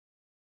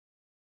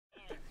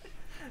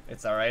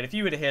It's alright. If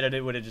you would have hit it,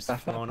 it would have just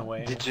flown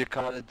away. Did you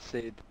call it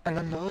said? And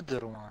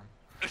another one.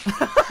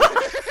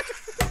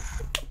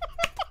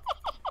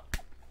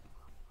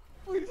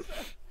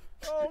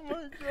 Oh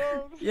my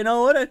god. You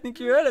know what? I think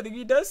you're right. I think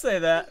he does say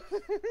that.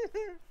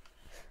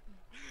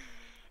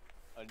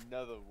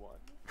 Another one.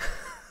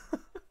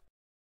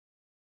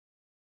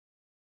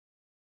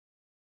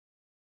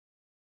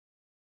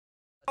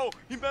 Oh,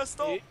 he messed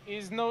up.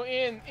 Is no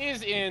in.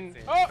 Is in.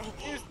 Oh,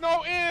 is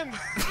no in.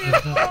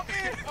 Is no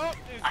in. Oh,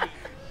 is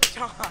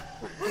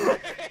in.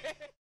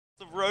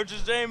 The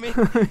roaches, Jamie.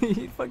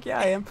 Fuck yeah,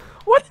 I am.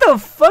 What the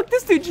fuck?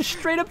 This dude just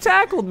straight up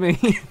tackled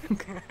me.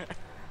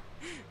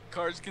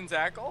 Cars can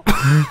tackle?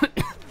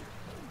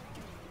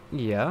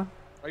 Yeah.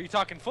 Are you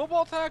talking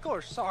football tackle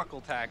or soccer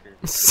tackle?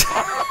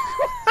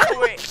 Oh,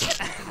 wait.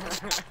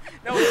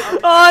 No,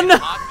 Oh no!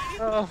 Hockey?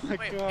 Oh my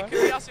Wait, god. it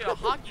could be also a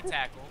hockey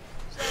tackle.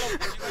 So, you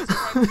guys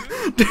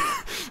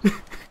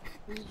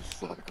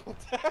are too?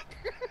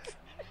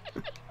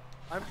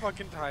 I'm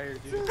fucking tired,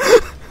 dude.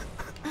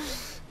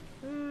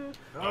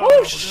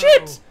 Oh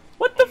shit!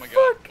 What the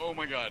fuck? Oh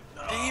my god.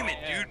 Damn it,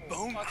 dude.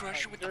 Bone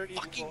crusher with the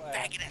fucking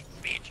faggot ass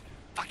bitch.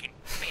 Fucking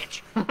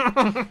bitch.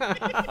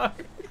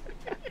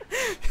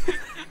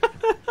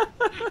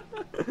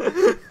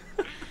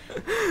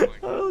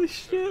 Holy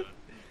shit.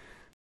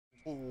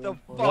 The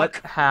fuck? What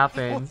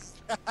happened?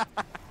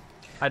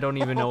 I don't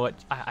even know what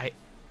I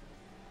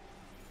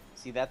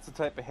See, that's the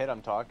type of hit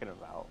I'm talking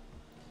about.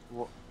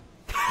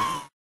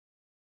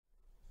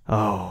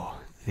 Oh,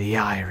 the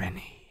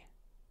irony.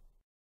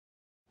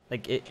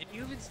 Like it Can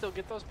you even still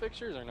get those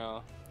pictures or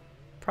no?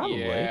 probably.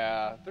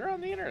 Yeah, they're on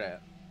the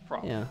internet.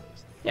 Probably. Yeah.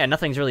 Yeah,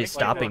 nothing's really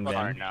stopping Far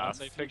them. enough.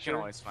 Once I You can picture-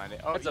 always find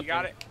it. Oh, Heads you up,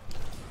 got dude. it.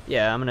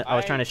 Yeah, I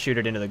was trying to shoot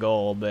it into the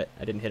goal, but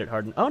I didn't hit it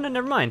hard. Oh no,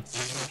 never mind.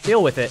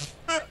 Deal with it.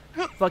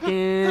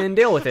 Fucking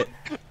deal with it.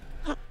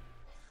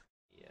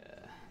 Yeah.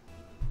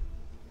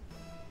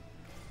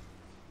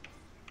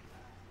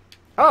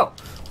 Oh,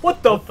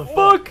 what the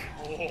fuck?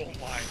 Oh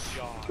my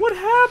god. What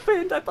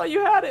happened? I thought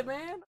you had it,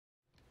 man.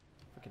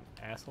 Fucking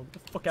asshole.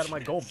 Get the fuck out of my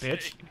goal,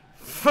 bitch.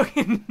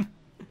 Fucking.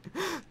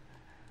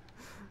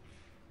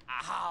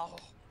 Ow.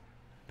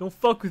 Don't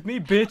fuck with me,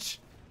 bitch.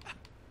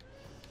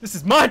 This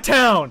is my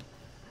town.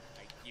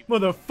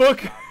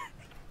 Motherfucker.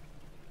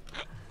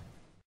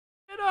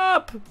 Get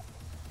up.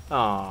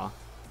 Aw.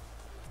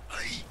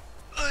 Ay.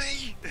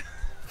 Ay. Get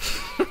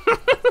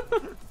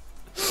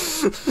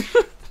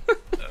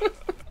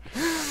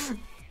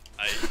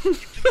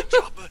to the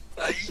chopper.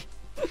 Ay.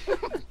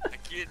 I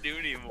can't do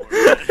anymore.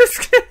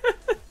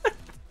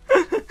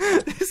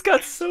 This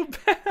got so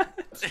bad.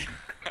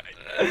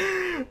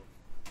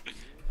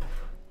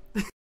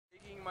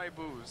 Taking my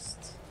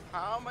boost.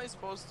 How am I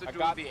supposed to do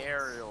got the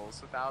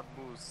aerials without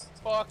boost?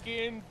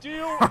 Fucking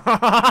do.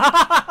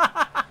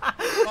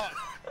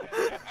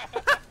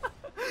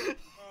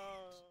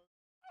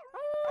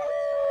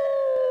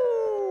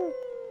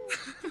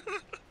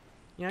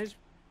 Yeah, I just...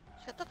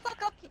 Shut the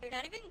fuck up, you're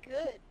not even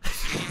good.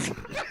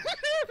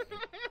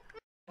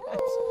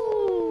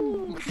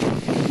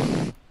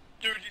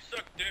 Dude, you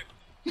suck dick.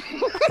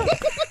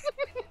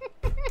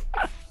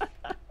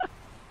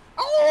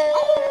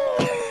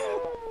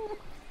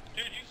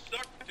 Dude, you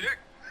suck dick.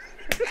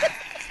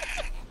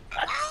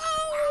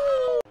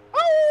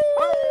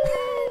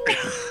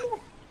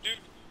 Dude,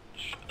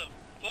 shut the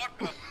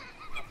fuck up.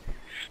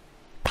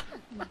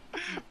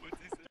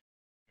 What's he say?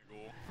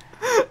 Goal.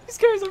 These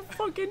guys are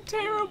fucking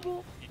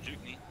terrible. You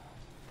juked me.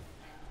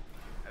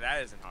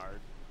 That isn't hard.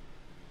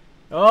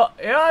 Oh,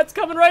 yeah, it's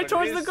coming right But it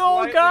towards is the goal,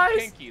 slightly guys.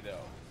 Kinky, though.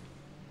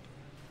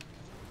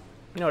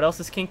 You know what else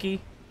is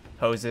kinky?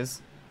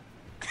 Hoses.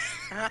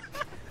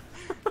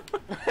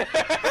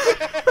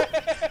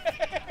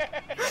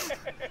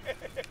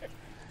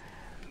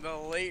 The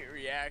late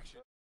reaction.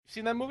 You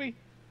seen that movie?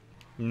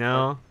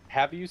 No.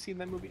 Have you seen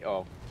that movie?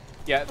 Oh,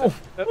 yeah. Oh,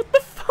 what the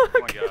fuck?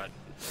 Oh my god.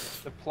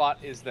 The plot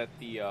is that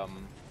the I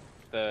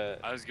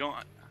was going.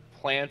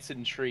 plants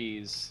and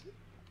trees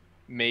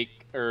make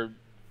or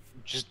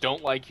just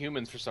don't like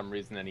humans for some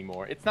reason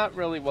anymore. It's not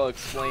really well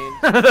explained.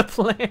 The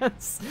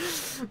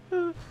plants.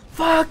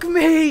 Fuck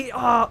me.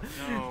 Oh.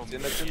 No. It's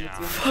in the- yeah.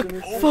 Fuck.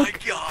 Oh Fuck.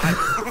 my god.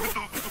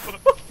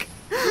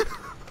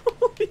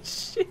 Holy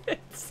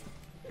shit.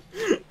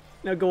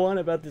 Now go on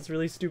about this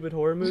really stupid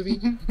horror movie.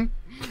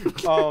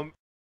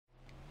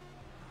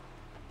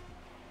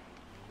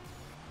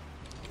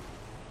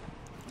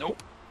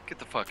 Nope. Get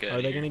the fuck out Are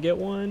of they here. gonna get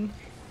one?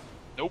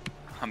 Nope.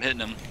 I'm hitting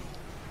him.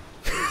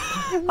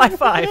 High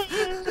five.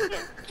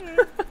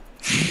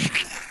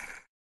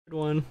 Good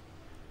one.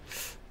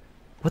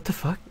 What the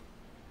fuck?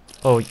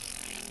 Oh,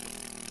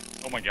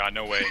 Oh my god,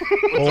 no way.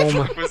 oh What the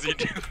my. fuck was he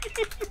doing?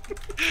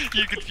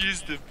 You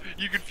confused him.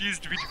 You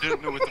confused him. He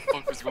didn't know what the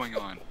fuck was going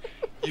on.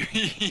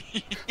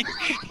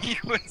 He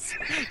was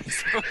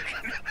so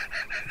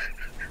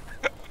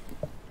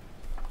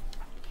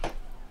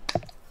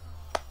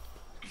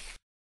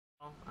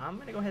I'm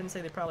gonna go ahead and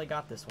say they probably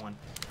got this one.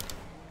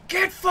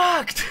 Get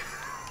fucked!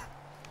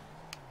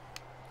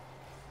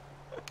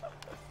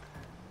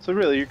 So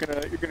really, you're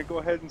gonna go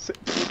ahead and say.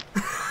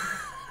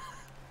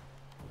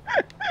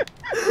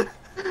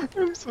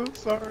 so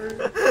sorry.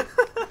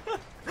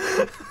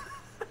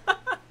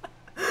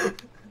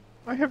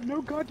 I have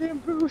no goddamn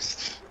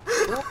boost.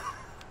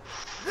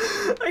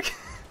 I can't-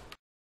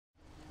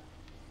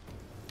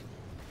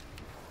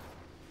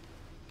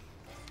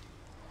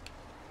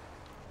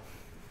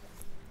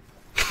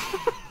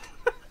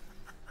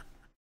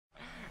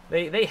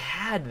 They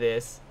had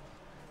this.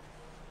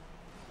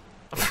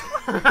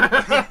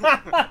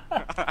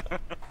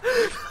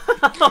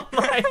 Oh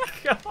my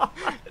god.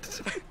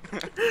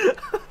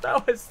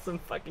 That was some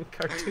fucking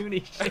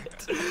cartoony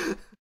shit. Is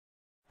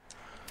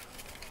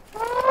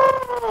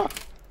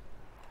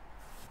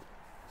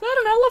that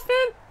an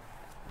elephant?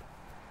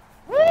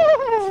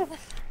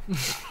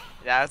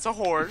 Yeah, it's a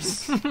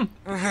horse.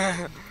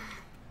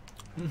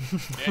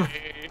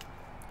 Hey.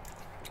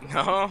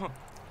 No.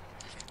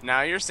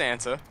 Now you're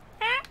Santa.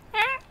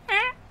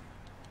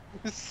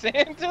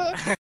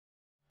 Santa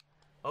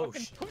Oh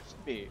fucking shit. pushed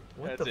me.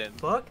 What That's the in.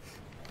 fuck?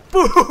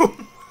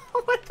 Boom!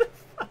 What the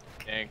fuck?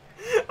 Dang.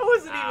 That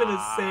wasn't even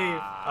a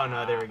save. Oh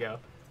no, there we go.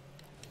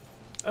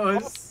 That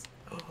was...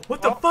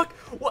 What the fuck?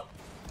 What?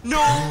 No!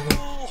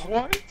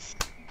 What?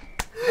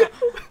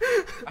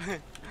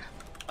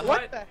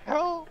 What the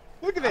hell?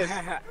 Look at this.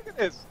 Look at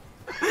this.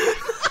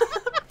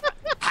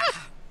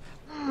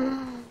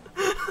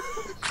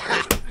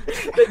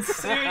 That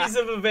series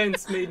of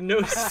events made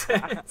no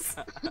sense.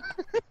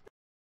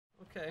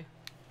 Okay.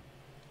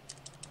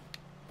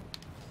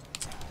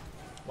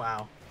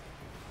 Wow.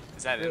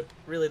 Is that it?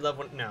 Really love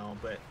one. No,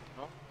 but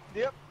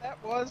Yep,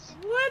 that was.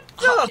 what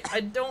the? I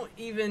don't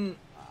even.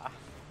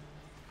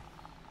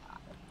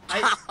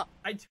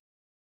 I.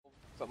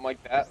 Something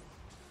like that.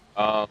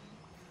 Oh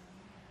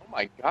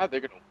my god, they're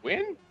gonna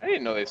win? I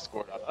didn't know they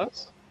scored on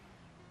us.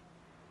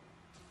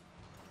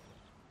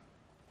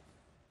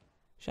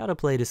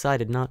 Shadowplay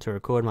decided not to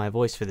record my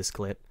voice for this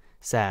clip.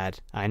 Sad,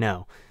 I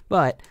know.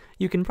 But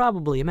you can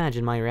probably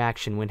imagine my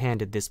reaction when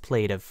handed this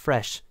plate of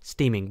fresh,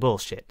 steaming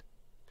bullshit.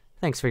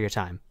 Thanks for your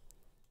time.